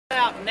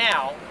Out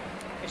now,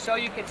 so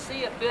you can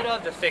see a bit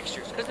of the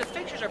fixtures, because the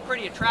fixtures are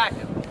pretty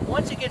attractive.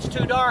 Once it gets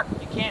too dark,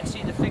 you can't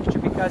see the fixture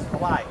because of the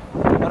light.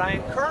 But I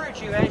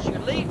encourage you as you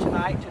leave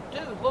tonight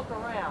to look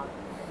around.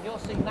 You'll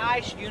see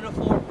nice,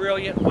 uniform,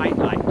 brilliant white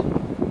light.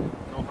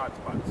 No hot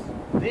spots.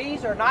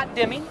 These are not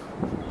dimming,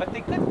 but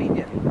they could be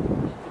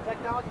dimming. The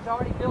technology's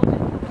already built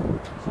into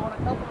them. So in a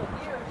couple of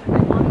years, if they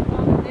want to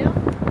come dim,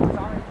 it's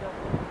already built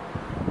in.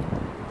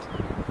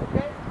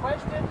 Okay,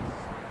 questions?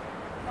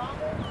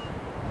 Comments?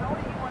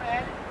 Tony, you want to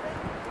add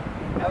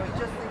anything? I was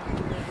just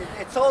thinking,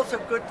 it's also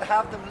good to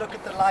have them look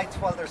at the lights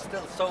while they're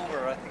still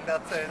sober. I think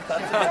that's an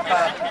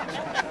advantage.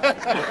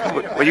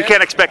 Well, you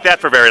can't expect that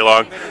for very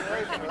long.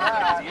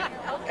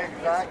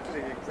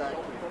 Exactly.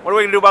 What are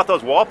we going to do about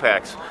those wall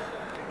packs?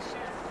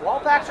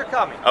 Wall packs are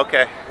coming.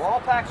 Okay.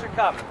 Wall packs are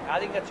coming. I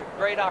think that's a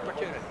great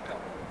opportunity.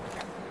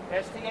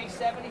 STA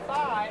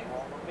 75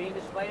 being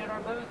displayed at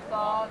our booth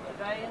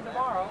today and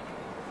tomorrow.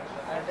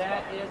 And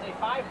that is a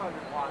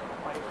 500 watt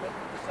replacement,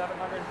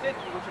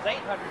 750, which is 850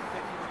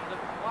 when you look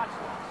at the watch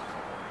list.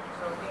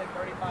 So again,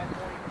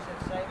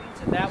 35–40% savings,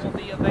 and that will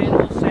be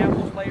available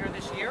samples later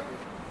this year.